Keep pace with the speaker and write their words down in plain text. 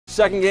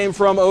Second game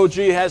from OG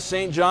has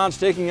St. John's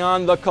taking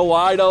on the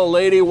Kalida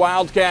Lady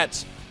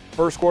Wildcats.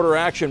 First quarter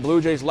action, Blue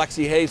Jays'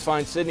 Lexi Hayes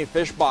finds Sydney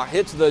Fischbach,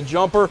 hits the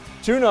jumper,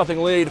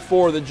 2-0 lead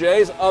for the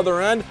Jays.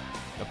 Other end,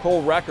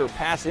 Nicole Recker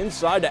pass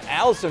inside to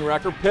Allison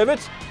Recker,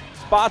 pivots,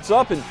 spots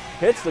up and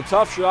hits the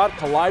tough shot.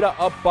 Kalida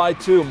up by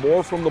 2,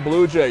 more from the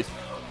Blue Jays.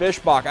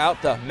 Fischbach out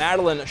to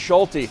Madeline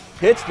Schulte,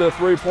 hits the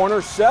three-pointer,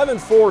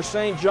 7-4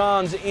 St.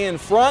 John's in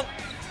front.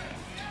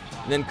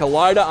 And then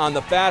Kalida on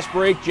the fast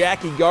break,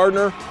 Jackie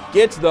Gardner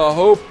gets the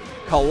hoop.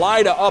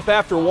 Kalida up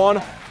after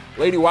 1.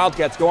 Lady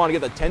Wildcats go on to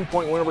get the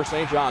 10-point win over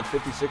St. John's,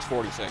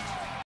 56-46.